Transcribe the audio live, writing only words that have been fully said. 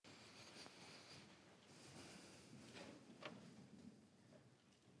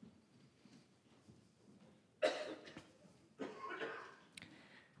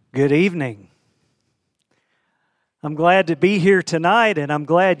Good evening. I'm glad to be here tonight, and I'm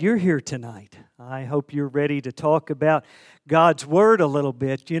glad you're here tonight. I hope you're ready to talk about God's Word a little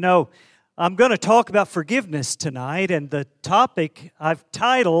bit. You know, I'm going to talk about forgiveness tonight, and the topic I've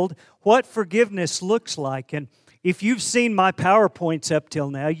titled, What Forgiveness Looks Like. And if you've seen my PowerPoints up till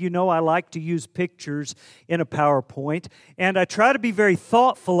now, you know I like to use pictures in a PowerPoint, and I try to be very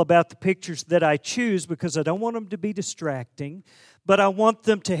thoughtful about the pictures that I choose because I don't want them to be distracting, but I want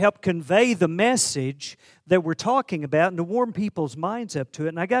them to help convey the message that we're talking about and to warm people's minds up to it.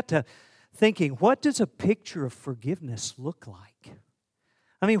 And I got to thinking, what does a picture of forgiveness look like?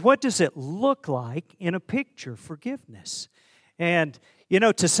 I mean, what does it look like in a picture, forgiveness? And, you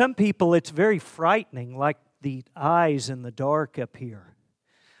know, to some people it's very frightening, like the eyes in the dark up here.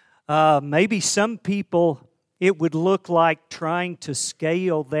 Maybe some people it would look like trying to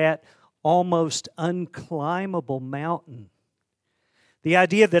scale that almost unclimbable mountain. The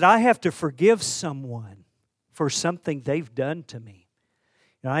idea that I have to forgive someone for something they've done to me.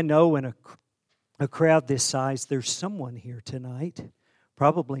 Now, I know in a crowd this size, there's someone here tonight,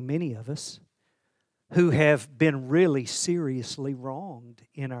 probably many of us, who have been really seriously wronged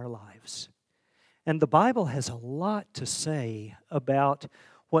in our lives. And the Bible has a lot to say about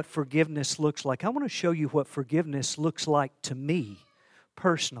what forgiveness looks like. I want to show you what forgiveness looks like to me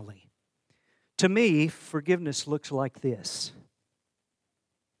personally. To me, forgiveness looks like this.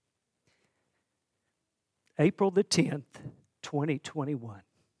 April the 10th, 2021.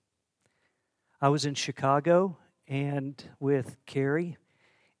 I was in Chicago and with Carrie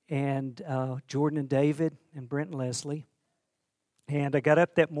and Jordan and David and Brent and Leslie. And I got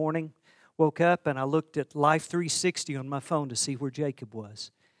up that morning, woke up, and I looked at Life 360 on my phone to see where Jacob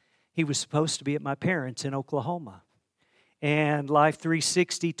was. He was supposed to be at my parents' in Oklahoma. And Life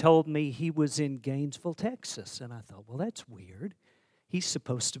 360 told me he was in Gainesville, Texas. And I thought, well, that's weird. He's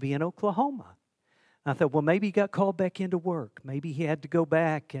supposed to be in Oklahoma. I thought, well, maybe he got called back into work. Maybe he had to go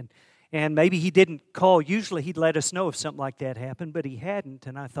back, and maybe he didn't call. Usually he'd let us know if something like that happened, but he hadn't.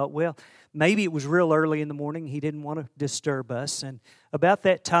 And I thought, well, maybe it was real early in the morning. He didn't want to disturb us. And about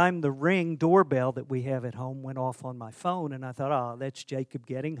that time, the Ring doorbell that we have at home went off on my phone, and I thought, oh, that's Jacob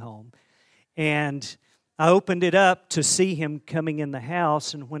getting home. And I opened it up to see him coming in the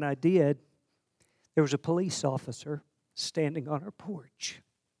house, and when I did, there was a police officer standing on our porch.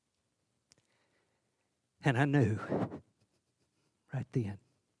 And I knew right then.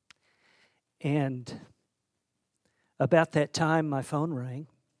 And about that time, my phone rang,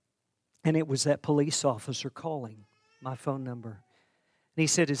 and it was that police officer calling my phone number. And he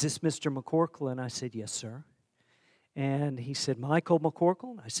said, is this Mr. McCorkle? And I said, yes, sir. And he said, Michael McCorkle?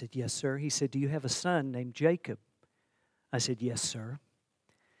 And I said, yes, sir. He said, do you have a son named Jacob? I said, yes, sir.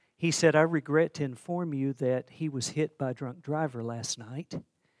 He said, I regret to inform you that he was hit by a drunk driver last night,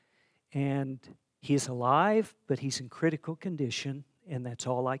 and he is alive, but he's in critical condition, and that's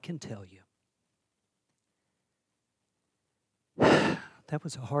all I can tell you. That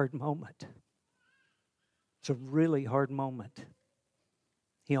was a hard moment. It's a really hard moment.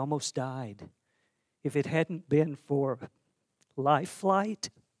 He almost died. If it hadn't been for life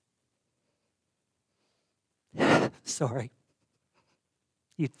flight, sorry,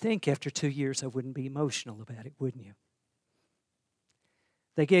 you'd think after 2 years I wouldn't be emotional about it, wouldn't you?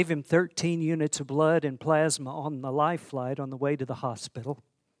 They gave him 13 units of blood and plasma on the life flight on the way to the hospital.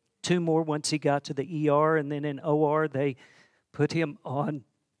 2 more once he got to the ER, and then in OR they put him on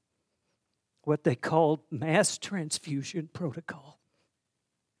what they called mass transfusion protocol.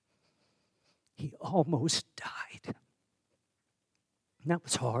 He almost died. And that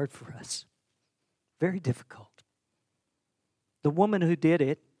was hard for us. Very difficult. The woman who did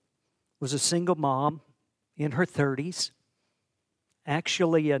it was a single mom in her 30s.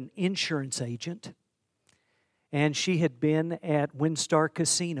 Actually an insurance agent, and she had been at WinStar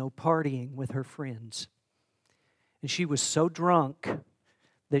Casino partying with her friends. And she was so drunk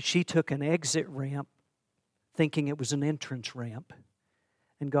that she took an exit ramp thinking it was an entrance ramp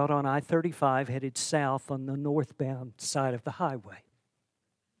and got on I-35 headed south on the northbound side of the highway.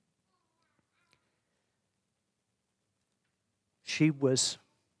 She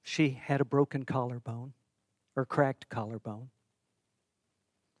had a broken collarbone, or cracked collarbone.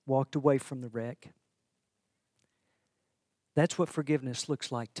 Walked away from the wreck. That's what forgiveness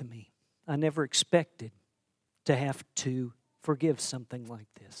looks like to me. I never expected to have to forgive something like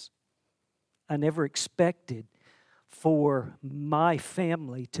this. I never expected for my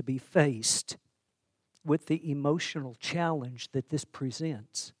family to be faced with the emotional challenge that this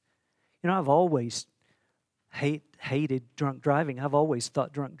presents. You know, I've always hated drunk driving. I've always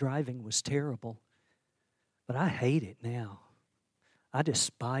thought drunk driving was terrible. But I hate it now. I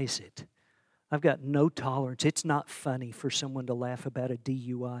despise it. I've got no tolerance. It's not funny for someone to laugh about a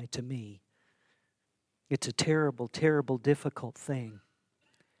DUI to me. It's a terrible, terrible, difficult thing.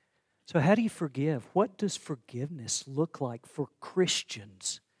 So how do you forgive? What does forgiveness look like for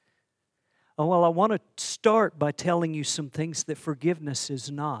Christians? Oh, well, I want to start by telling you some things that forgiveness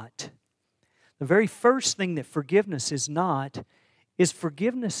is not. The very first thing that forgiveness is not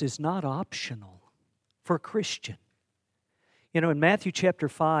optional for a Christian. You know, in Matthew chapter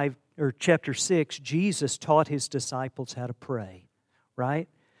 5 or chapter 6, Jesus taught His disciples how to pray, right?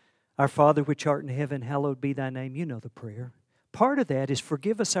 Our Father which art in heaven, hallowed be thy name. You know the prayer. Part of that is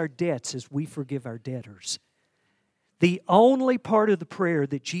forgive us our debts as we forgive our debtors. The only part of the prayer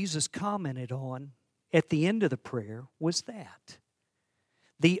that Jesus commented on at the end of the prayer was that.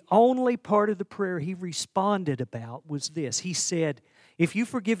 The only part of the prayer He responded about was this. He said, if you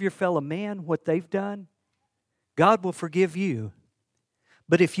forgive your fellow man what they've done, God will forgive you.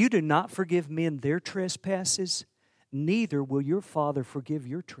 But if you do not forgive men their trespasses, neither will your Father forgive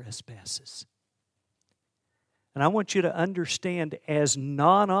your trespasses. And I want you to understand, as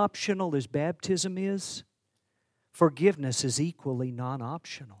non-optional as baptism is, forgiveness is equally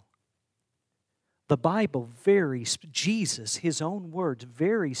non-optional. The Bible Jesus, His own words,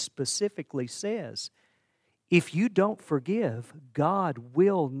 very specifically says, if you don't forgive, God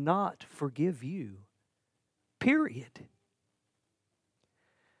will not forgive you. Period.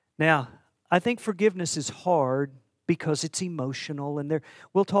 Now, I think forgiveness is hard because it's emotional, and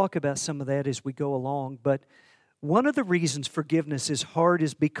we'll talk about some of that as we go along, but one of the reasons forgiveness is hard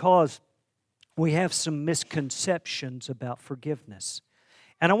is because we have some misconceptions about forgiveness.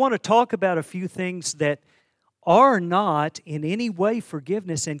 And I want to talk about a few things that are not in any way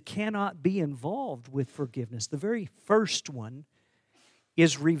forgiveness and cannot be involved with forgiveness. The very first one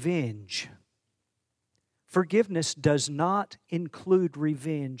is revenge. Forgiveness does not include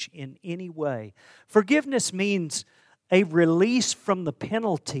revenge in any way. Forgiveness means a release from the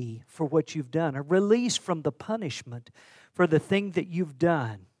penalty for what you've done, a release from the punishment for the thing that you've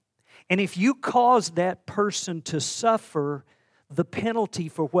done. And if you cause that person to suffer the penalty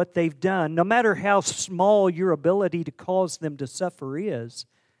for what they've done, no matter how small your ability to cause them to suffer is,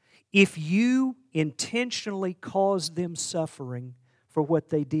 if you intentionally cause them suffering for what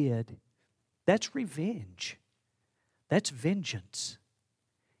they did, that's revenge. That's vengeance.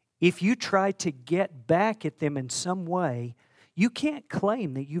 If you try to get back at them in some way, you can't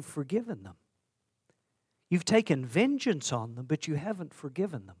claim that you've forgiven them. You've taken vengeance on them, but you haven't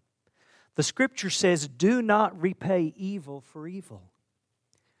forgiven them. The Scripture says, do not repay evil for evil.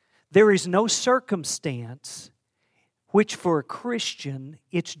 There is no circumstance which for a Christian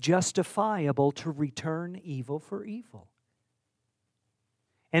it's justifiable to return evil for evil.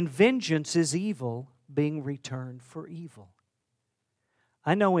 And vengeance is evil being returned for evil.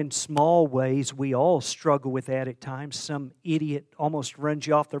 I know in small ways we all struggle with that at times. Some idiot almost runs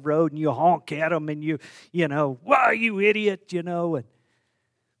you off the road and you honk at them and you know, why you idiot, and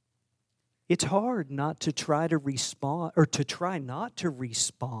it's hard not to try to respond or to try not to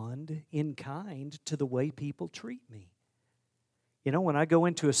respond in kind to the way people treat me. You know, when I go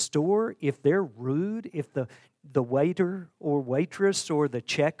into a store, if they're rude, if the waiter or waitress or the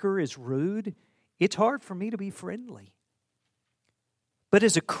checker is rude, it's hard for me to be friendly. But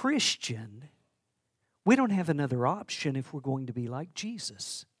as a Christian, we don't have another option if we're going to be like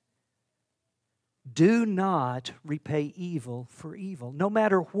Jesus. Do not repay evil for evil. No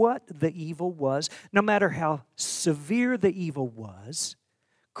matter what the evil was, no matter how severe the evil was,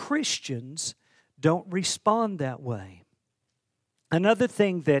 Christians don't respond that way. Another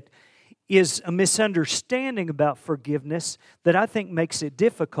thing that is a misunderstanding about forgiveness that I think makes it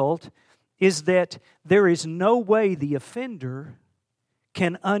difficult is that there is no way the offender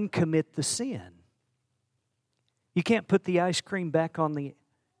can uncommit the sin. You can't put the ice cream back on the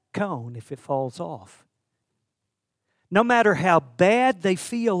cone if it falls off. No matter how bad they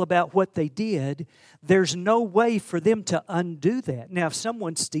feel about what they did, there's no way for them to undo that. Now, if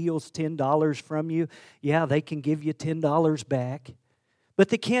someone steals $10 from you, yeah, they can give you $10 back, but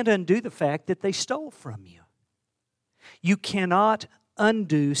they can't undo the fact that they stole from you. You cannot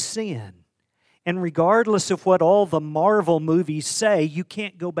undo sin. And regardless of what all the Marvel movies say, you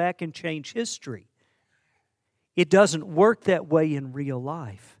can't go back and change history. It doesn't work that way in real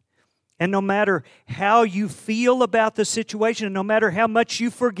life. And no matter how you feel about the situation, and no matter how much you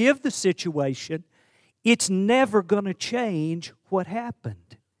forgive the situation, it's never going to change what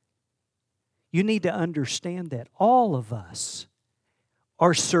happened. You need to understand that all of us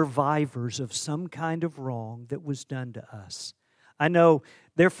are survivors of some kind of wrong that was done to us. I know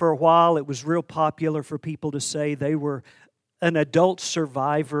there for a while it was real popular for people to say they were an adult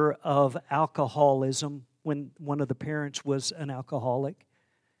survivor of alcoholism when one of the parents was an alcoholic.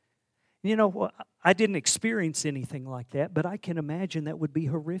 You know, I didn't experience anything like that, but I can imagine that would be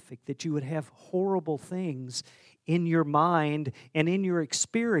horrific, that you would have horrible things in your mind and in your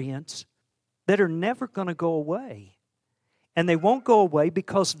experience that are never going to go away. And they won't go away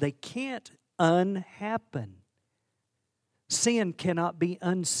because they can't unhappen. Sin cannot be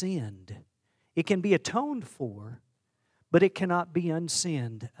unsinned. It can be atoned for, but it cannot be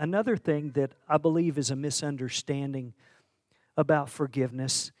unsinned. Another thing that I believe is a misunderstanding about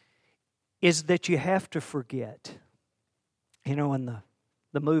forgiveness is that you have to forget. You know, in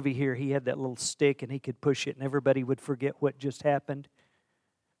the movie here, he had that little stick and he could push it and everybody would forget what just happened.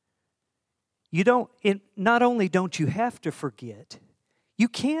 Not only don't you have to forget, you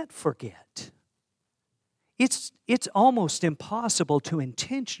can't forget. It's almost impossible to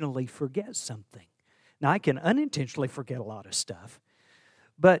intentionally forget something. Now, I can unintentionally forget a lot of stuff,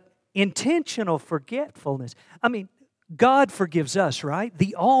 but intentional forgetfulness, God forgives us, right?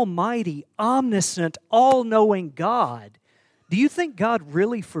 The almighty, omniscient, all-knowing God. Do you think God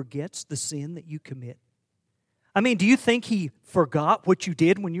really forgets the sin that you commit? Do you think He forgot what you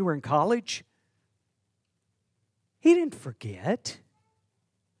did when you were in college? He didn't forget.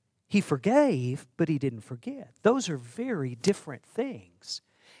 He forgave, but He didn't forget. Those are very different things.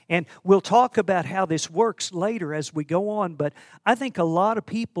 And we'll talk about how this works later as we go on, but I think a lot of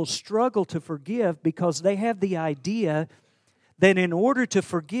people struggle to forgive because they have the idea that in order to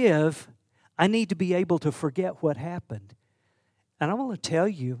forgive, I need to be able to forget what happened. And I want to tell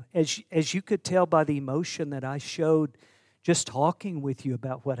you, as you could tell by the emotion that I showed just talking with you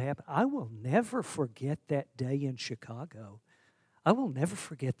about what happened, I will never forget that day in Chicago. I will never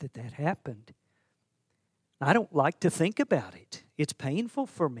forget that happened. I don't like to think about it. It's painful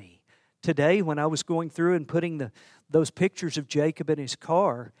for me. Today, when I was going through and putting those pictures of Jacob in his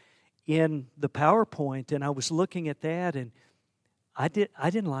car in the PowerPoint, and I was looking at that, and I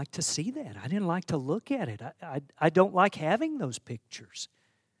didn't like to see that. I didn't like to look at it. I don't like having those pictures.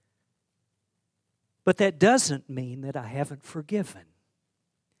 But that doesn't mean that I haven't forgiven.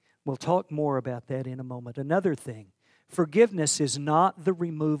 We'll talk more about that in a moment. Another thing, forgiveness is not the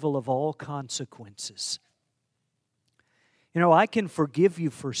removal of all consequences. You know, I can forgive you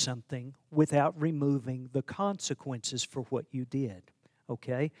for something without removing the consequences for what you did,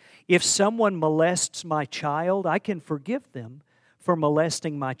 okay? If someone molests my child, I can forgive them for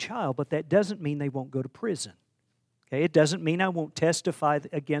molesting my child, but that doesn't mean they won't go to prison, okay? It doesn't mean I won't testify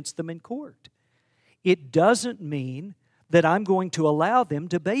against them in court. It doesn't mean that I'm going to allow them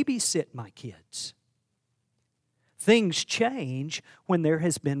to babysit my kids. Things change when there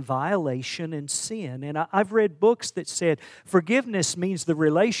has been violation and sin. And I've read books that said forgiveness means the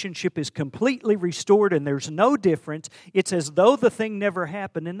relationship is completely restored and there's no difference. It's as though the thing never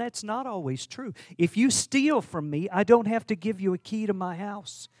happened, and that's not always true. If you steal from me, I don't have to give you a key to my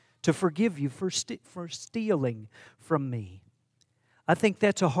house to forgive you for stealing from me. I think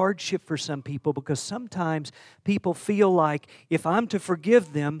that's a hardship for some people because sometimes people feel like if I'm to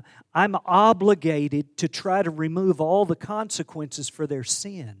forgive them, I'm obligated to try to remove all the consequences for their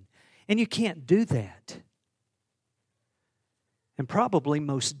sin. And you can't do that. And probably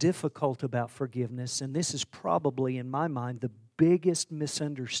most difficult about forgiveness, and this is probably in my mind the biggest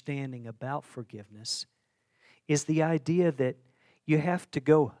misunderstanding about forgiveness, is the idea that you have to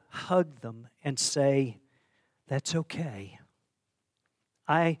go hug them and say, that's okay.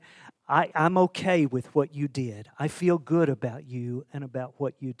 I'm okay with what you did. I feel good about you and about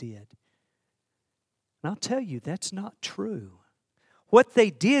what you did. And I'll tell you, that's not true. What they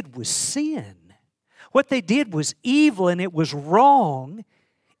did was sin. What they did was evil and it was wrong,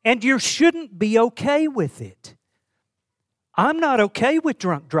 and you shouldn't be okay with it. I'm not okay with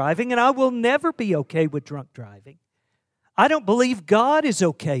drunk driving, and I will never be okay with drunk driving. I don't believe God is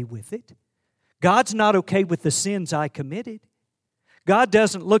okay with it. God's not okay with the sins I committed. God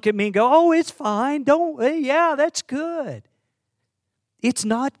doesn't look at me and go, oh, it's fine. Yeah, that's good. It's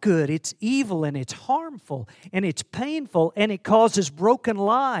not good. It's evil and it's harmful and it's painful and it causes broken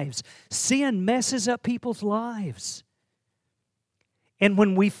lives. Sin messes up people's lives. And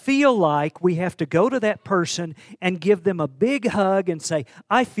when we feel like we have to go to that person and give them a big hug and say,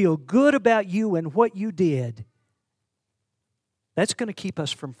 I feel good about you and what you did, that's going to keep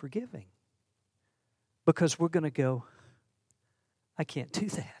us from forgiving. Because we're going to go, I can't do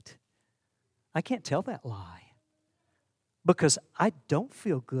that. I can't tell that lie. Because I don't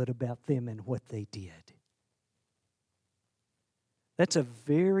feel good about them and what they did. That's a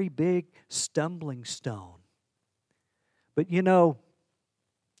very big stumbling stone. But you know,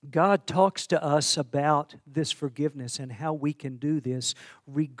 God talks to us about this forgiveness and how we can do this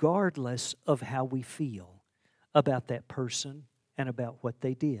regardless of how we feel about that person and about what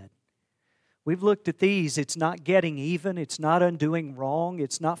they did. We've looked at these. It's not getting even. It's not undoing wrong.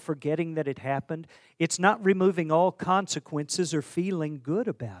 It's not forgetting that it happened. It's not removing all consequences or feeling good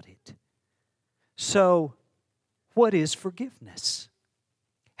about it. So, what is forgiveness?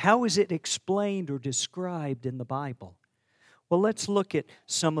 How is it explained or described in the Bible? Well, let's look at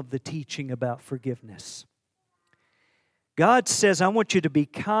some of the teaching about forgiveness. God says, I want you to be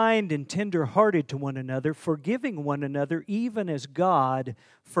kind and tender-hearted to one another, forgiving one another, even as God,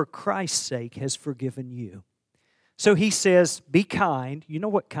 for Christ's sake, has forgiven you. So He says, be kind. You know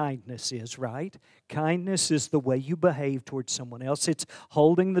what kindness is, right? Kindness is the way you behave towards someone else. It's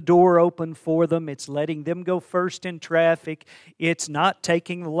holding the door open for them. It's letting them go first in traffic. It's not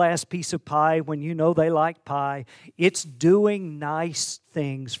taking the last piece of pie when you know they like pie. It's doing nice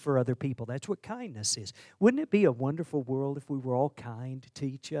things for other people. That's what kindness is. Wouldn't it be a wonderful world if we were all kind to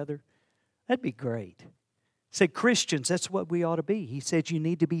each other? That'd be great. He said, Christians, that's what we ought to be. He said, you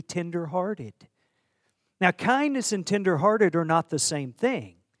need to be tender-hearted. Now, kindness and tender-hearted are not the same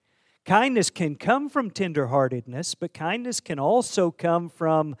thing. Kindness can come from tender-heartedness, but kindness can also come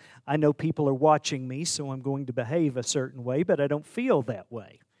from, I know people are watching me, so I'm going to behave a certain way, but I don't feel that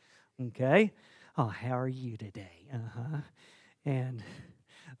way. Okay? Oh, how are you today? And,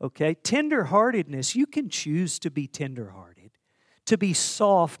 okay, tender-heartedness, you can choose to be tender-hearted, to be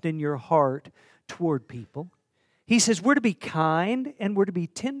soft in your heart toward people. He says we're to be kind and we're to be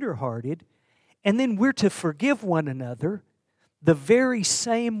tender-hearted, and then we're to forgive one another the very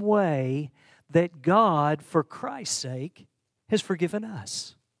same way that God, for Christ's sake, has forgiven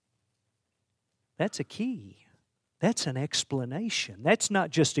us. That's a key. That's an explanation. That's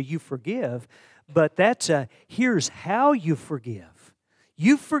not just a you forgive, but that's a here's how you forgive.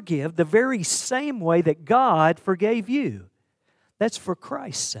 You forgive the very same way that God forgave you. That's for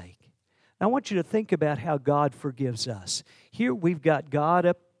Christ's sake. Now, I want you to think about how God forgives us. Here we've got God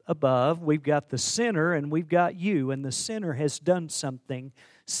up above, we've got the sinner, and we've got you, and the sinner has done something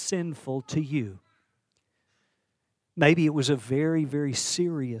sinful to you. Maybe it was a very, very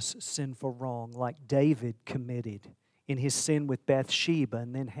serious sinful wrong like David committed in his sin with Bathsheba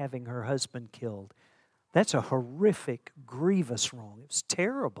and then having her husband killed. That's a horrific, grievous wrong. It was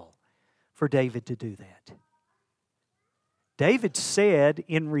terrible for David to do that. David said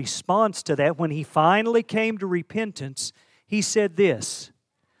in response to that, when he finally came to repentance, he said this,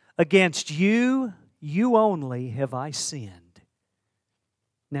 against you, you only have I sinned.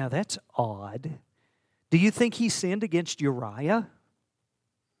 Now that's odd. Do you think he sinned against Uriah?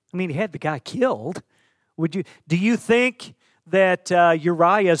 I mean, he had the guy killed. Do you think that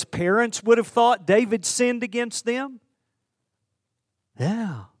Uriah's parents would have thought David sinned against them?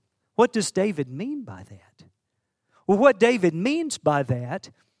 Yeah. What does David mean by that? Well, what David means by that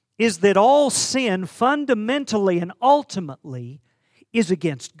is that all sin fundamentally and ultimately is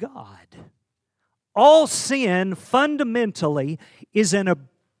against God. All sin fundamentally is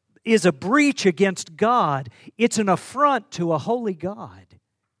a breach against God. It's an affront to a holy God.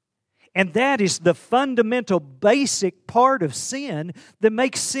 And that is the fundamental basic part of sin that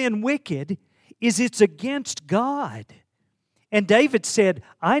makes sin wicked, is it's against God. And David said,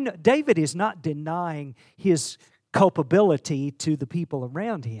 David is not denying his culpability to the people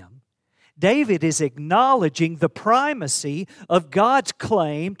around him. David is acknowledging the primacy of God's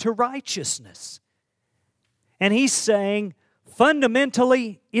claim to righteousness. And he's saying,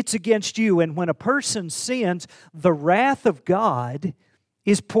 fundamentally, it's against you. And when a person sins, the wrath of God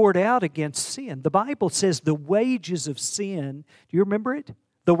is poured out against sin. The Bible says the wages of sin, do you remember it?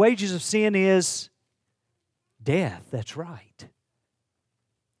 The wages of sin is death. That's right.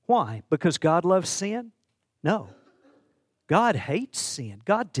 Why? Because God loves sin? No. God hates sin.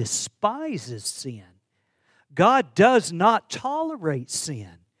 God despises sin. God does not tolerate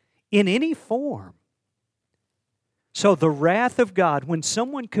sin in any form. So the wrath of God, when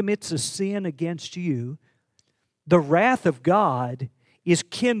someone commits a sin against you, the wrath of God is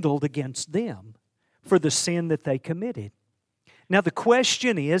kindled against them for the sin that they committed. Now the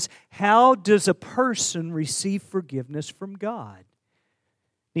question is, how does a person receive forgiveness from God?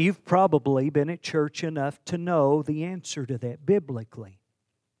 Now, you've probably been at church enough to know the answer to that biblically.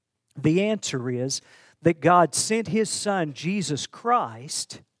 The answer is that God sent His Son, Jesus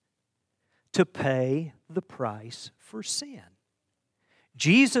Christ, to pay the price for sin.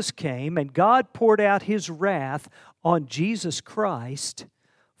 Jesus came and God poured out His wrath on Jesus Christ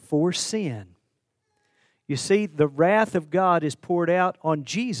for sin. You see, the wrath of God is poured out on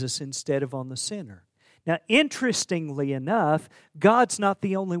Jesus instead of on the sinner. Now, interestingly enough, God's not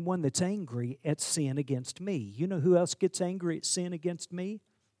the only one that's angry at sin against me. You know who else gets angry at sin against me?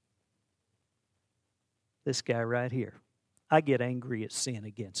 This guy right here. I get angry at sin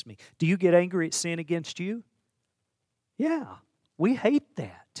against me. Do you get angry at sin against you? Yeah, we hate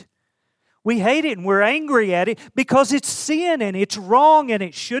that. We hate it and we're angry at it because it's sin and it's wrong and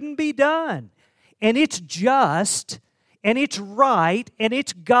it shouldn't be done. And it's just and it's right and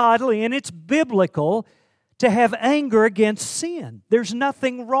it's godly and it's biblical to have anger against sin. There's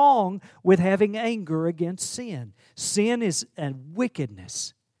nothing wrong with having anger against sin. Sin is a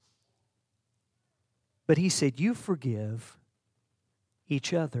wickedness. But he said, you forgive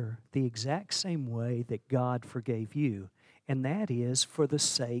each other the exact same way that God forgave you. And that is for the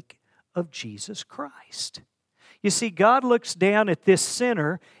sake of Jesus Christ. You see, God looks down at this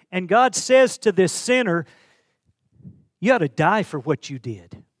sinner and God says to this sinner, you ought to die for what you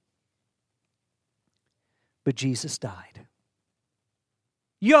did. But Jesus died.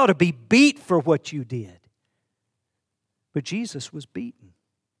 You ought to be beat for what you did. But Jesus was beaten.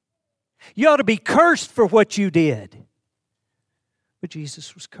 You ought to be cursed for what you did. But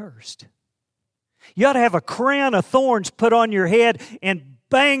Jesus was cursed. You ought to have a crown of thorns put on your head and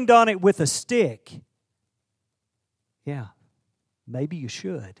banged on it with a stick. Yeah, maybe you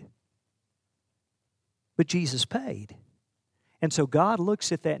should. But Jesus paid. And so God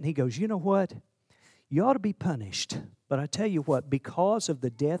looks at that and He goes, you know what? You ought to be punished. But I tell you what, because of the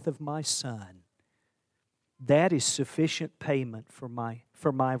death of my Son, that is sufficient payment for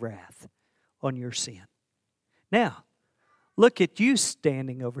my wrath on your sin. Now, look at you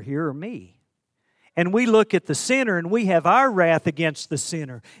standing over here or me. And we look at the sinner and we have our wrath against the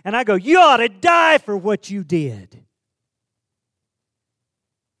sinner. And I go, you ought to die for what you did.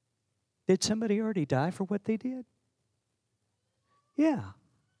 Did somebody already die for what they did? Yeah,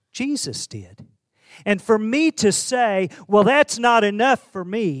 Jesus did. And for me to say, well, that's not enough for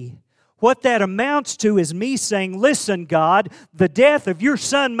me, what that amounts to is me saying, listen, God, the death of your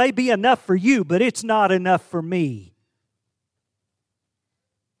Son may be enough for you, but it's not enough for me.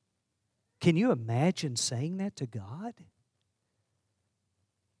 Can you imagine saying that to God?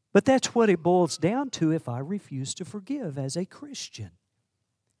 But that's what it boils down to if I refuse to forgive as a Christian.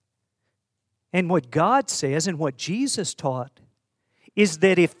 And what God says and what Jesus taught is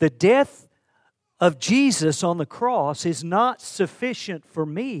that if the death of Jesus on the cross is not sufficient for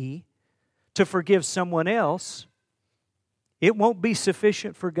me to forgive someone else, it won't be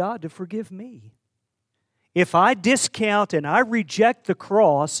sufficient for God to forgive me. If I discount and I reject the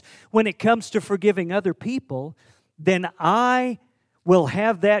cross when it comes to forgiving other people, then I will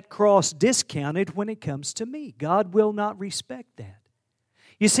have that cross discounted when it comes to me. God will not respect that.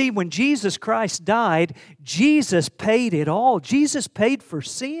 You see, when Jesus Christ died, Jesus paid it all. Jesus paid for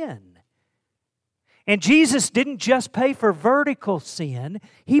sin. And Jesus didn't just pay for vertical sin.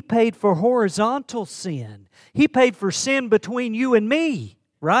 He paid for horizontal sin. He paid for sin between you and me,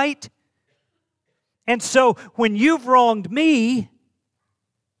 right? And so when you've wronged me,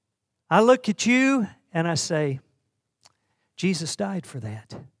 I look at you and I say, Jesus died for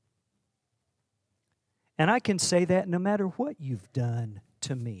that. And I can say that no matter what you've done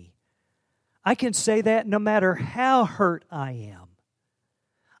to me. I can say that no matter how hurt I am.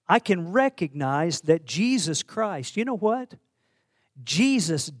 I can recognize that Jesus Christ, you know what?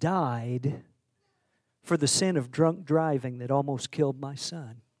 Jesus died for the sin of drunk driving that almost killed my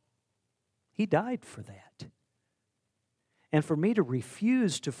son. He died for that. And for me to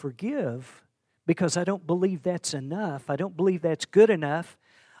refuse to forgive because I don't believe that's enough, I don't believe that's good enough,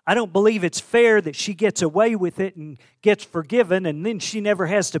 I don't believe it's fair that she gets away with it and gets forgiven and then she never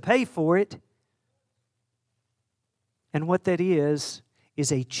has to pay for it. And what that is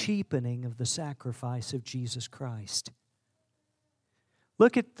a cheapening of the sacrifice of Jesus Christ.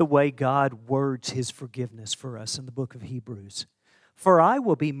 Look at the way God words His forgiveness for us in the book of Hebrews. For I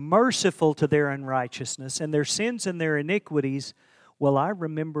will be merciful to their unrighteousness, and their sins and their iniquities will I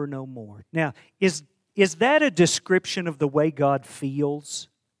remember no more. Now, is that a description of the way God feels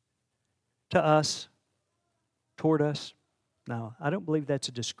to us, toward us? No, I don't believe that's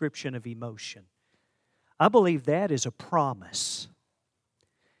a description of emotion. I believe that is a promise.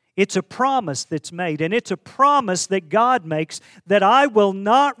 It's a promise that's made, and it's a promise that God makes that I will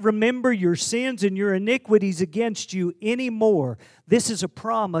not remember your sins and your iniquities against you anymore. This is a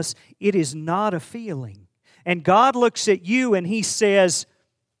promise. It is not a feeling. And God looks at you and He says,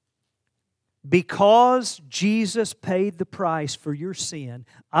 because Jesus paid the price for your sin,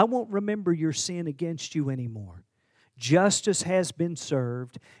 I won't remember your sin against you anymore. Justice has been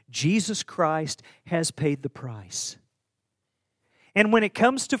served. Jesus Christ has paid the price. And when it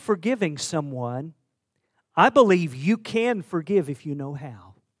comes to forgiving someone, I believe you can forgive if you know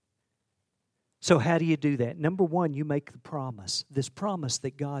how. So how do you do that? Number one, you make the promise, this promise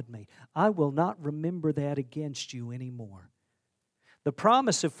that God made. I will not remember that against you anymore. The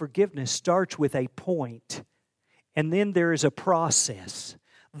promise of forgiveness starts with a point, and then there is a process.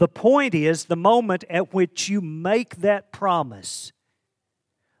 The point is the moment at which you make that promise.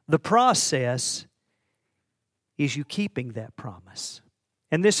 The process is you keeping that promise.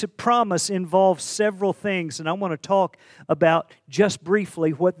 And this promise involves several things, and I want to talk about just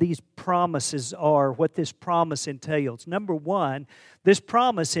briefly what these promises are, what this promise entails. Number one, this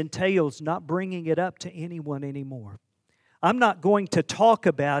promise entails not bringing it up to anyone anymore. I'm not going to talk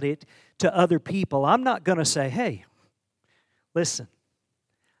about it to other people. I'm not going to say, hey, listen,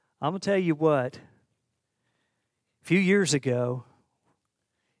 I'm going to tell you what, a few years ago,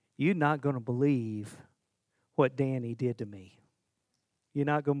 you're not going to believe what Danny did to me. You're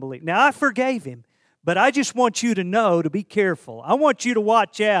not going to believe. Now, I forgave him, but I just want you to know to be careful. I want you to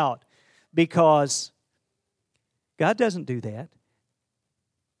watch out because God doesn't do that.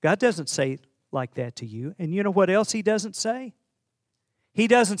 God doesn't say like that to you. And you know what else He doesn't say? He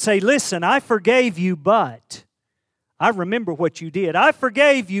doesn't say, listen, I forgave you, but I remember what you did. I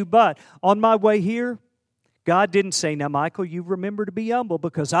forgave you, but on my way here, God didn't say, now, Michael, you remember to be humble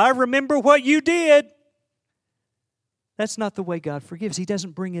because I remember what you did. That's not the way God forgives. He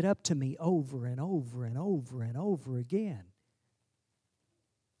doesn't bring it up to me over and over and over and over again.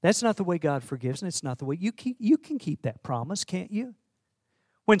 That's not the way God forgives, and it's not the way you can keep that promise, can't you?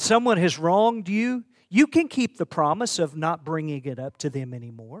 When someone has wronged you, you can keep the promise of not bringing it up to them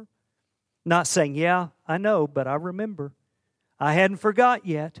anymore. Not saying, yeah, I know, but I remember. I hadn't forgot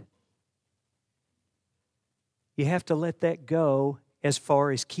yet. You have to let that go as far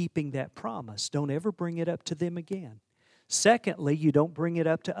as keeping that promise. Don't ever bring it up to them again. Secondly, you don't bring it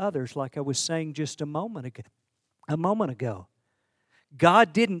up to others, like I was saying just a moment ago.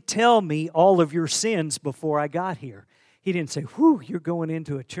 God didn't tell me all of your sins before I got here. He didn't say, whew, you're going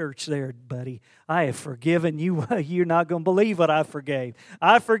into a church there, buddy. I have forgiven you. You're not going to believe what I forgave.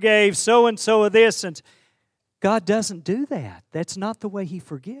 I forgave so-and-so of this. And God doesn't do that. That's not the way He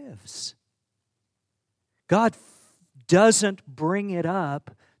forgives. God doesn't bring it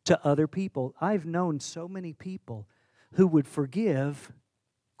up to other people. I've known so many people who would forgive,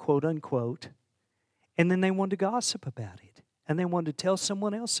 quote unquote, and then they wanted to gossip about it. And they wanted to tell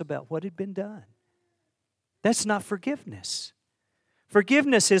someone else about what had been done. That's not forgiveness.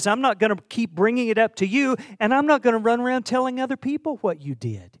 Forgiveness is I'm not going to keep bringing it up to you, and I'm not going to run around telling other people what you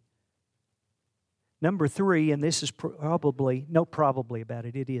did. Number three, and this is probably about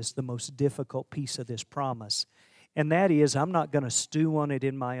it, it is the most difficult piece of this promise. And that is I'm not going to stew on it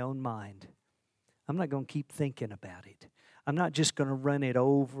in my own mind. I'm not going to keep thinking about it. I'm not just going to run it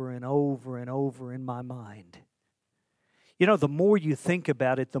over and over and over in my mind. You know, the more you think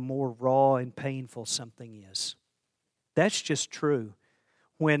about it, the more raw and painful something is. That's just true.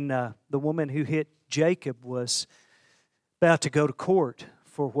 When the woman who hit Jacob was about to go to court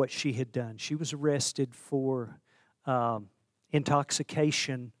for what she had done, she was arrested for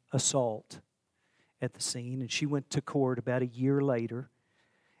intoxication assault at the scene, and she went to court about a year later.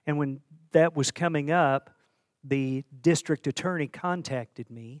 And when that was coming up, the district attorney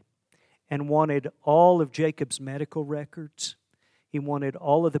contacted me and wanted all of Jacob's medical records. He wanted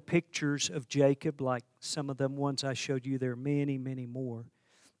all of the pictures of Jacob, like some of them ones I showed you. There are many, many more.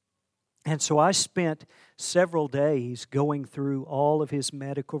 And so I spent several days going through all of his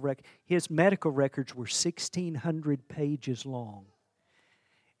medical records. His medical records were 1,600 pages long.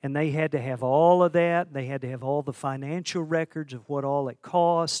 And they had to have all of that. They had to have all the financial records of what all it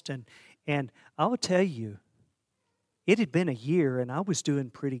cost. And I'll tell you, it had been a year and I was doing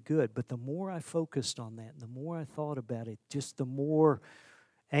pretty good. But the more I focused on that and the more I thought about it, just the more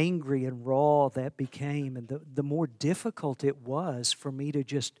angry and raw that became. And the more difficult it was for me to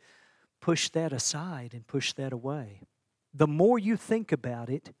just push that aside and push that away. The more you think about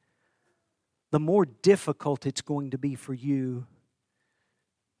it, the more difficult it's going to be for you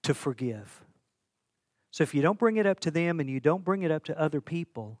to forgive. So if you don't bring it up to them and you don't bring it up to other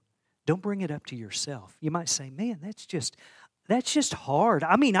people, don't bring it up to yourself. You might say, man, that's just hard.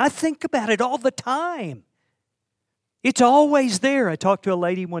 I mean, I think about it all the time. It's always there. I talked to a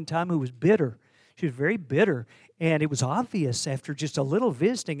lady one time who was bitter. She was very bitter, and it was obvious after just a little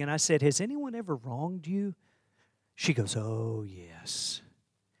visiting. And I said, has anyone ever wronged you? She goes, oh, yes.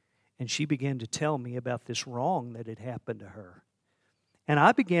 And she began to tell me about this wrong that had happened to her. And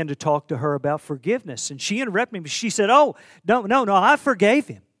I began to talk to her about forgiveness. And she interrupted me. She said, oh, no, I forgave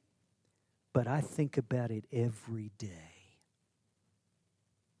him. But I think about it every day.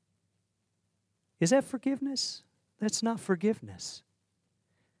 Is that forgiveness? That's not forgiveness.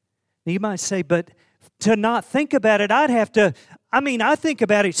 Now you might say, but to not think about it, I think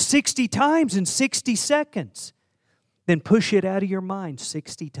about it 60 times in 60 seconds. Then push it out of your mind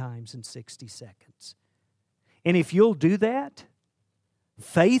 60 times in 60 seconds. And if you'll do that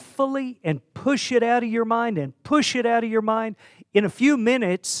faithfully and push it out of your mind and push it out of your mind, in a few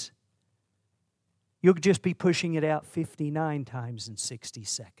minutes, you'll just be pushing it out 59 times in 60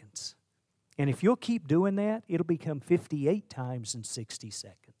 seconds. And if you'll keep doing that, it'll become 58 times in 60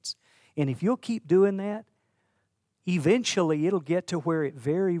 seconds. And if you'll keep doing that, eventually it'll get to where it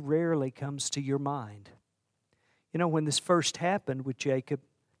very rarely comes to your mind. You know, when this first happened with Jacob,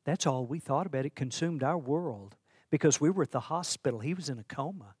 that's all we thought about. It consumed our world because we were at the hospital. He was in a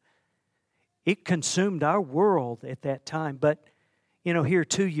coma. It consumed our world at that time. But, you know, here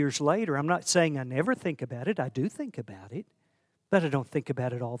 2 years later, I'm not saying I never think about it. I do think about it. But I don't think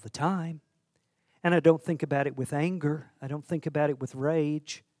about it all the time. And I don't think about it with anger. I don't think about it with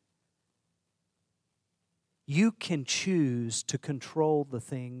rage. You can choose to control the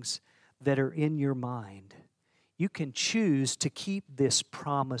things that are in your mind. You can choose to keep this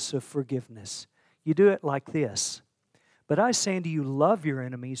promise of forgiveness. You do it like this. But I say unto you, love your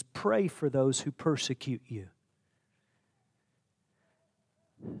enemies, pray for those who persecute you.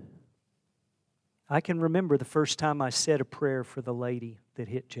 I can remember the first time I said a prayer for the lady that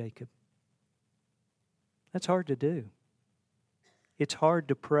hit Jacob. That's hard to do. It's hard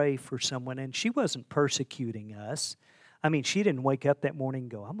to pray for someone, and she wasn't persecuting us. I mean, she didn't wake up that morning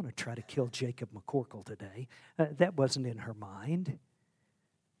and go, I'm going to try to kill Jacob McCorkle today. That wasn't in her mind.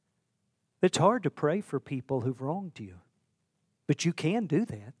 It's hard to pray for people who've wronged you. But you can do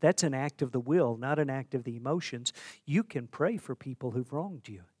that. That's an act of the will, not an act of the emotions. You can pray for people who've wronged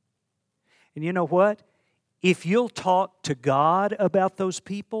you. And you know what? If you'll talk to God about those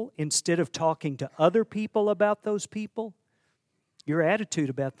people instead of talking to other people about those people, your attitude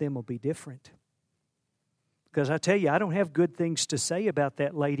about them will be different. Because I tell you, I don't have good things to say about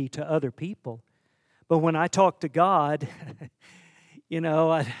that lady to other people. But when I talk to God, you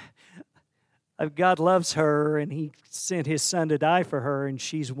know, God loves her and He sent His Son to die for her, and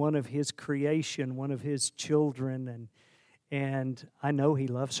she's one of His creation, one of His children, and I know He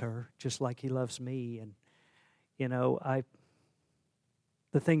loves her just like He loves me. And you know,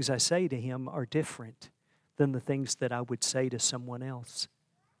 the things I say to Him are different than the things that I would say to someone else.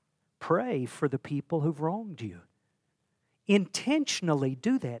 Pray for the people who've wronged you. Intentionally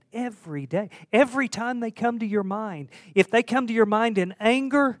do that every day. Every time they come to your mind. If they come to your mind in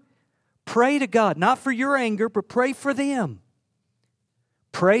anger, pray to God. Not for your anger, but pray for them.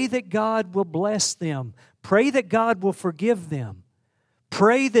 Pray that God will bless them. Pray that God will forgive them.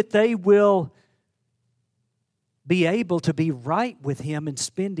 Pray that they will be able to be right with Him and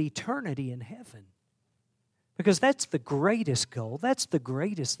spend eternity in heaven. Because that's the greatest goal. That's the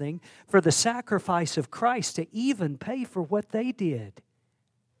greatest thing, for the sacrifice of Christ to even pay for what they did.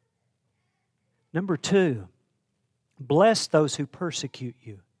 Number 2, bless those who persecute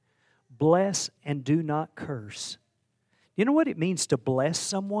you. Bless and do not curse. You know what it means to bless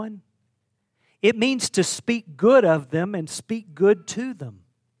someone? It means to speak good of them and speak good to them.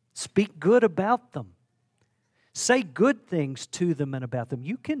 Speak good about them. Say good things to them and about them.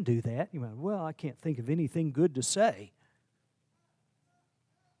 You can do that. You might, well, I can't think of anything good to say.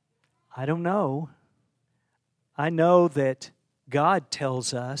 I don't know. I know that God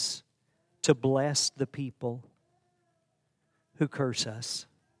tells us to bless the people who curse us.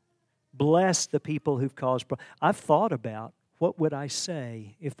 Bless the people who've caused problems. I've thought about what would I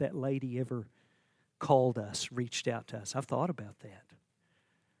say if that lady ever called us, reached out to us. I've thought about that.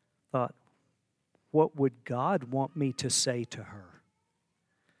 Thought, what would God want me to say to her?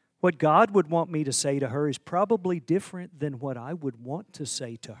 What God would want me to say to her is probably different than what I would want to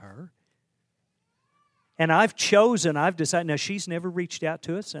say to her. And I've decided, now she's never reached out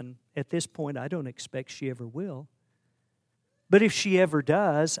to us, and at this point I don't expect she ever will. But if she ever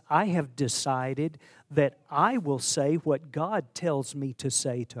does, I have decided that I will say what God tells me to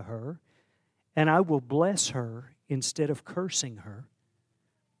say to her, and I will bless her instead of cursing her.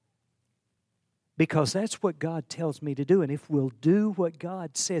 Because that's what God tells me to do. And if we'll do what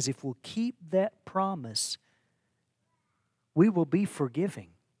God says, if we'll keep that promise, we will be forgiving.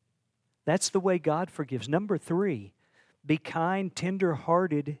 That's the way God forgives. Number 3, be kind,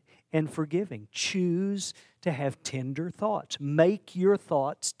 tender-hearted, and forgiving. Choose to have tender thoughts. Make your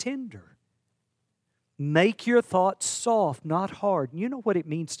thoughts tender. Make your thoughts soft, not hard. You know what it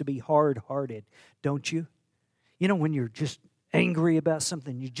means to be hard-hearted, don't you? You know, when you're just angry about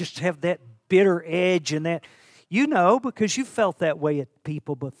something, you just have that bitter edge and that. You know, because you felt that way at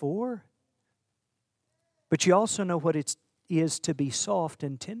people before. But you also know what it is to be soft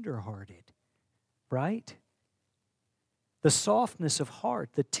and tender-hearted, right? The softness of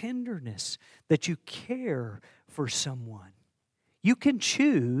heart, the tenderness that you care for someone. You can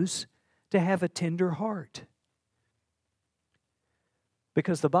choose to have a tender heart.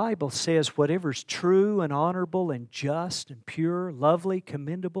 Because the Bible says whatever's true and honorable and just and pure, lovely,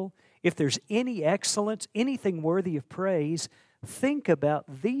 commendable, if there's any excellence, anything worthy of praise, think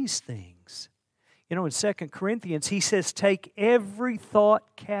about these things. You know, in 2 Corinthians, he says, take every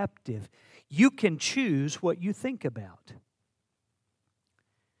thought captive. You can choose what you think about.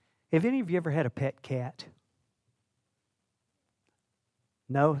 Have any of you ever had a pet cat?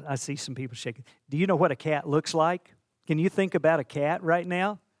 No? I see some people shaking. Do you know what a cat looks like? Can you think about a cat right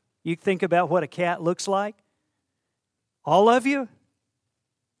now? You think about what a cat looks like? All of you?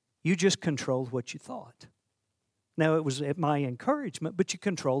 You just controlled what you thought. Now, it was at my encouragement, but you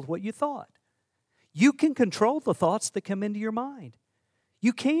controlled what you thought. You can control the thoughts that come into your mind.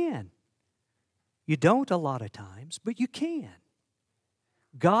 You can. You don't a lot of times, but you can.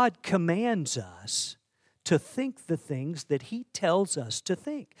 God commands us to think the things that He tells us to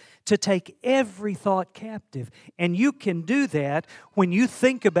think, to take every thought captive. And you can do that when you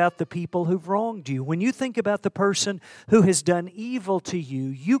think about the people who've wronged you. When you think about the person who has done evil to you,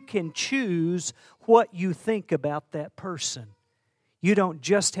 you can choose what you think about that person. You don't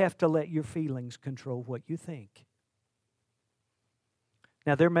just have to let your feelings control what you think.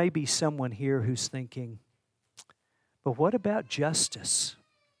 Now, there may be someone here who's thinking, but what about justice?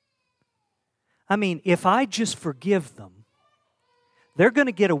 I mean, if I just forgive them, they're going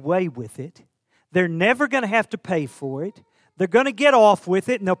to get away with it. They're never going to have to pay for it. They're going to get off with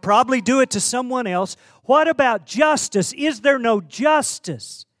it, and they'll probably do it to someone else. What about justice? Is there no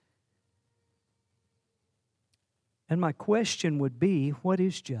justice? And my question would be, what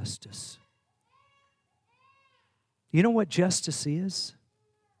is justice? You know what justice is?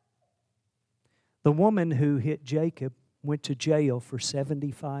 The woman who hit Jacob went to jail for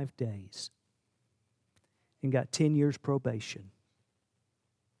 75 days. And got 10 years probation.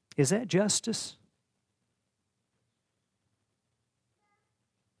 Is that justice?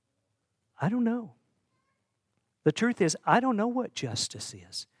 I don't know. The truth is, I don't know what justice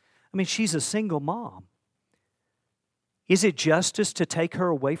is. I mean, she's a single mom. Is it justice to take her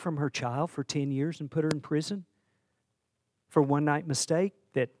away from her child for 10 years and put her in prison for one night mistake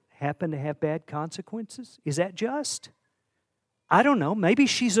that happened to have bad consequences? Is that just? I don't know. Maybe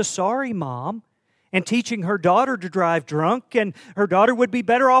she's a sorry mom and teaching her daughter to drive drunk, and her daughter would be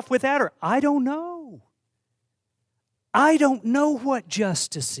better off without her. I don't know. I don't know what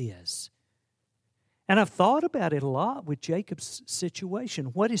justice is. And I've thought about it a lot with Jacob's situation.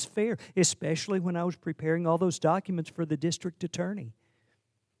 What is fair? Especially when I was preparing all those documents for the district attorney.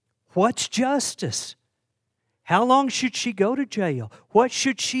 What's justice? How long should she go to jail? What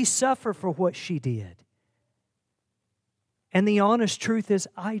should she suffer for what she did? And the honest truth is,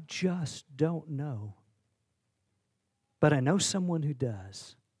 I just don't know. But I know someone who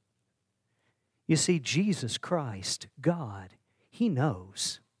does. You see, Jesus Christ, God, He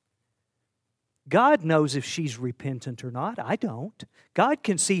knows. God knows if she's repentant or not. I don't. God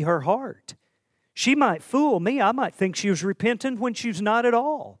can see her heart. She might fool me. I might think she was repentant when she's not at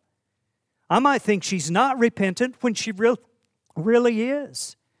all. I might think she's not repentant when she really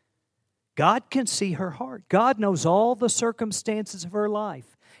is. God can see her heart. God knows all the circumstances of her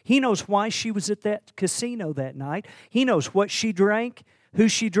life. He knows why she was at that casino that night. He knows what she drank, who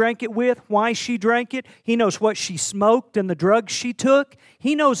she drank it with, why she drank it. He knows what she smoked and the drugs she took.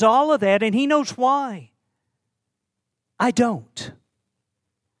 He knows all of that, and He knows why. I don't.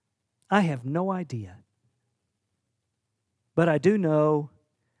 I have no idea. But I do know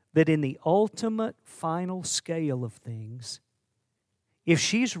that in the ultimate final scale of things, if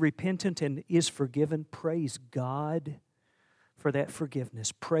she's repentant and is forgiven, praise God for that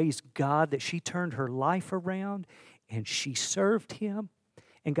forgiveness. Praise God that she turned her life around and she served Him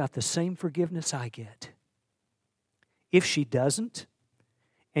and got the same forgiveness I get. If she doesn't,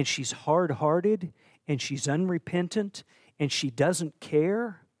 and she's hard-hearted, and she's unrepentant, and she doesn't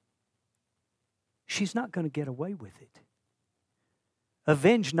care, she's not going to get away with it.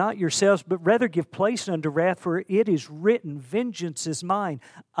 Avenge not yourselves, but rather give place unto wrath, for it is written, vengeance is mine.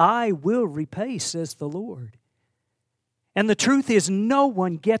 I will repay, says the Lord. And the truth is, no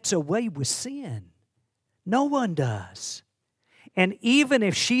one gets away with sin. No one does. And even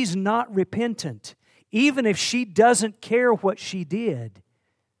if she's not repentant, even if she doesn't care what she did,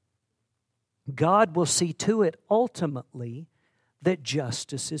 God will see to it ultimately that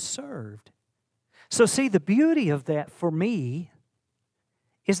justice is served. So see, the beauty of that for me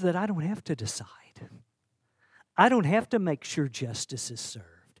is that I don't have to decide. I don't have to make sure justice is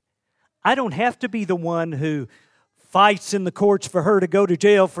served. I don't have to be the one who fights in the courts for her to go to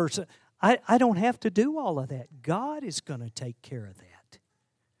jail for... I don't have to do all of that. God is going to take care of that.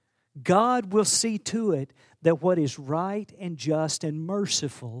 God will see to it that what is right and just and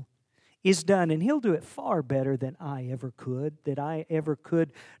merciful is done. And He'll do it far better than I ever could, that I ever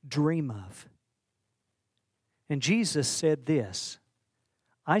could dream of. And Jesus said this,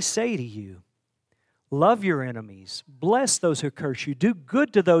 I say to you, love your enemies, bless those who curse you, do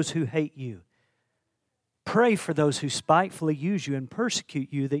good to those who hate you. Pray for those who spitefully use you and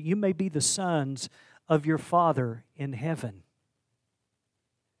persecute you, that you may be the sons of your Father in heaven.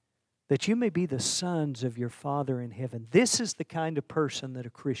 That you may be the sons of your Father in heaven. This is the kind of person that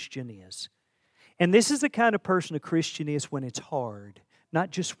a Christian is. And this is the kind of person a Christian is when it's hard, not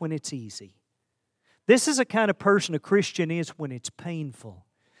just when it's easy. This is the kind of person a Christian is when it's painful.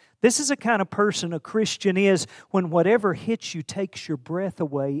 This is the kind of person a Christian is when whatever hits you takes your breath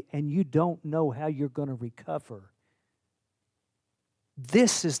away and you don't know how you're going to recover.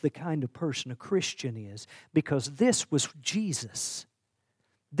 This is the kind of person a Christian is because this was Jesus.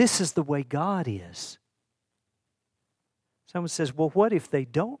 This is the way God is. Someone says, well, what if they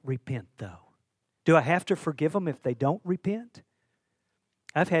don't repent though? Do I have to forgive them if they don't repent?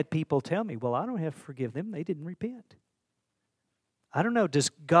 I've had people tell me, well, I don't have to forgive them. They didn't repent. I don't know. Does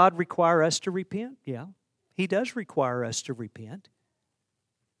God require us to repent? Yeah, He does require us to repent.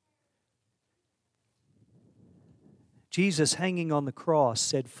 Jesus, hanging on the cross,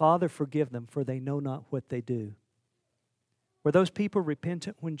 said, Father, forgive them, for they know not what they do. Were those people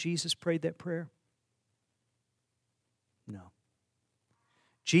repentant when Jesus prayed that prayer? No.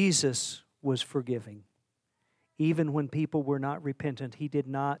 Jesus was forgiving. Even when people were not repentant, He did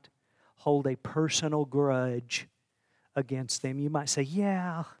not hold a personal grudge against them. You might say,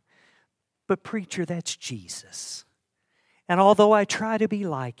 yeah, but preacher, that's Jesus. And although I try to be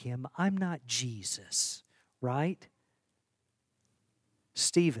like Him, I'm not Jesus, right?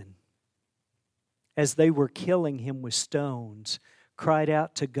 Stephen, as they were killing him with stones, cried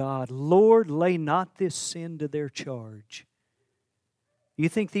out to God, Lord, lay not this sin to their charge. You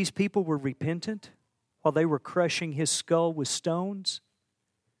think these people were repentant while they were crushing his skull with stones?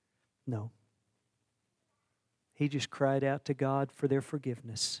 No. He just cried out to God for their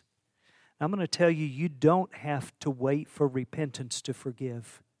forgiveness. I'm going to tell you, you don't have to wait for repentance to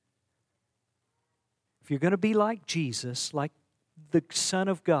forgive. If you're going to be like Jesus, like the Son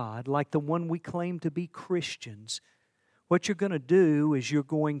of God, like the one we claim to be Christians, what you're going to do is you're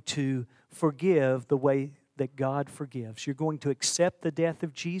going to forgive the way that God forgives. You're going to accept the death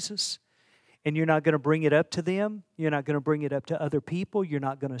of Jesus, and you're not going to bring it up to them. You're not going to bring it up to other people. You're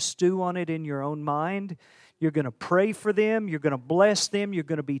not going to stew on it in your own mind. You're going to pray for them. You're going to bless them. You're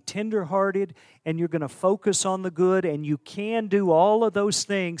going to be tenderhearted, and you're going to focus on the good. And you can do all of those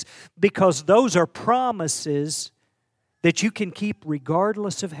things because those are promises that you can keep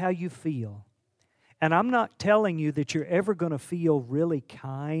regardless of how you feel. And I'm not telling you that you're ever going to feel really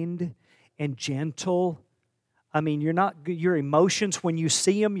kind and gentle. I mean, your emotions, when you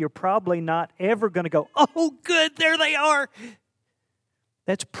see them, you're probably not ever going to go, oh, good, there they are.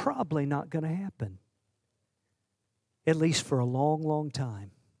 That's probably not going to happen. At least for a long, long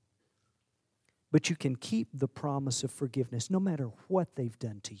time. But you can keep the promise of forgiveness no matter what they've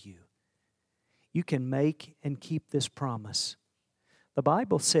done to you. You can make and keep this promise. The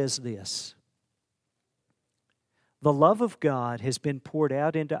Bible says this, the love of God has been poured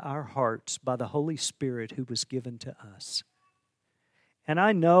out into our hearts by the Holy Spirit who was given to us. And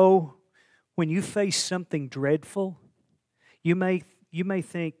I know when you face something dreadful, you may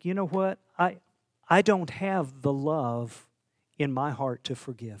think, you know what, I don't have the love in my heart to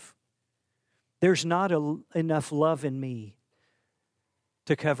forgive. There's not enough love in me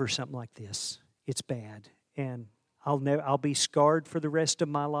to cover something like this. It's bad, and I'll be scarred for the rest of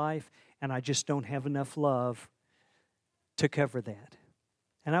my life, and I just don't have enough love to cover that.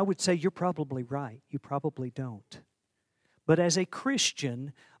 And I would say you're probably right. You probably don't. But as a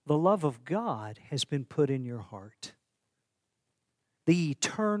Christian, the love of God has been put in your heart. The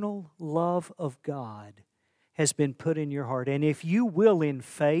eternal love of God has been put in your heart. And if you will, in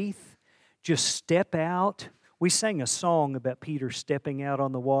faith, just step out. We sang a song about Peter stepping out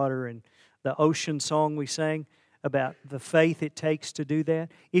on the water, and the ocean song we sang about the faith it takes to do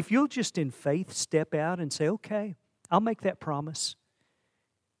that. If you'll just in faith step out and say, okay, I'll make that promise.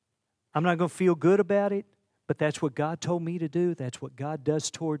 I'm not going to feel good about it, but that's what God told me to do. That's what God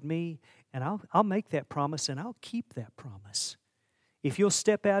does toward me. And I'll make that promise, and I'll keep that promise. If you'll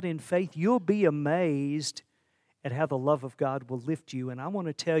step out in faith, you'll be amazed at how the love of God will lift you. And I want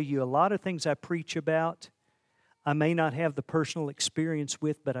to tell you, a lot of things I preach about, I may not have the personal experience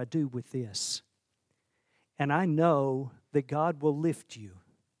with, but I do with this. And I know that God will lift you,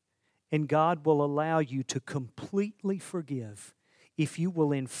 and God will allow you to completely forgive if you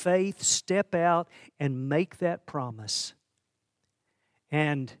will in faith step out and make that promise.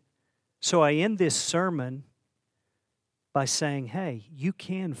 And so I end this sermon by saying, hey, you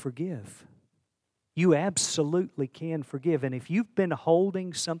can forgive. You absolutely can forgive. And if you've been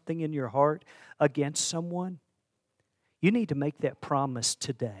holding something in your heart against someone, you need to make that promise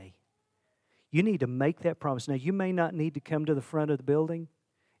today. You need to make that promise. Now, you may not need to come to the front of the building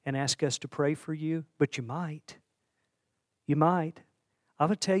and ask us to pray for you, but you might. You might. I'm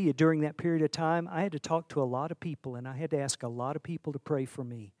going to tell you, during that period of time, I had to talk to a lot of people, and I had to ask a lot of people to pray for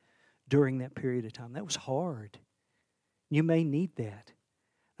me during that period of time. That was hard. You may need that.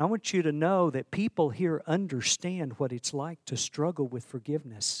 I want you to know that people here understand what it's like to struggle with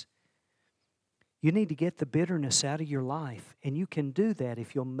forgiveness. You need to get the bitterness out of your life, and you can do that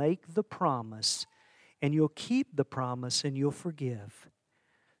if you'll make the promise, and you'll keep the promise, and you'll forgive.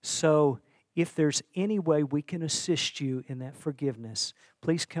 So, if there's any way we can assist you in that forgiveness,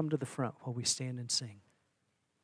 please come to the front while we stand and sing.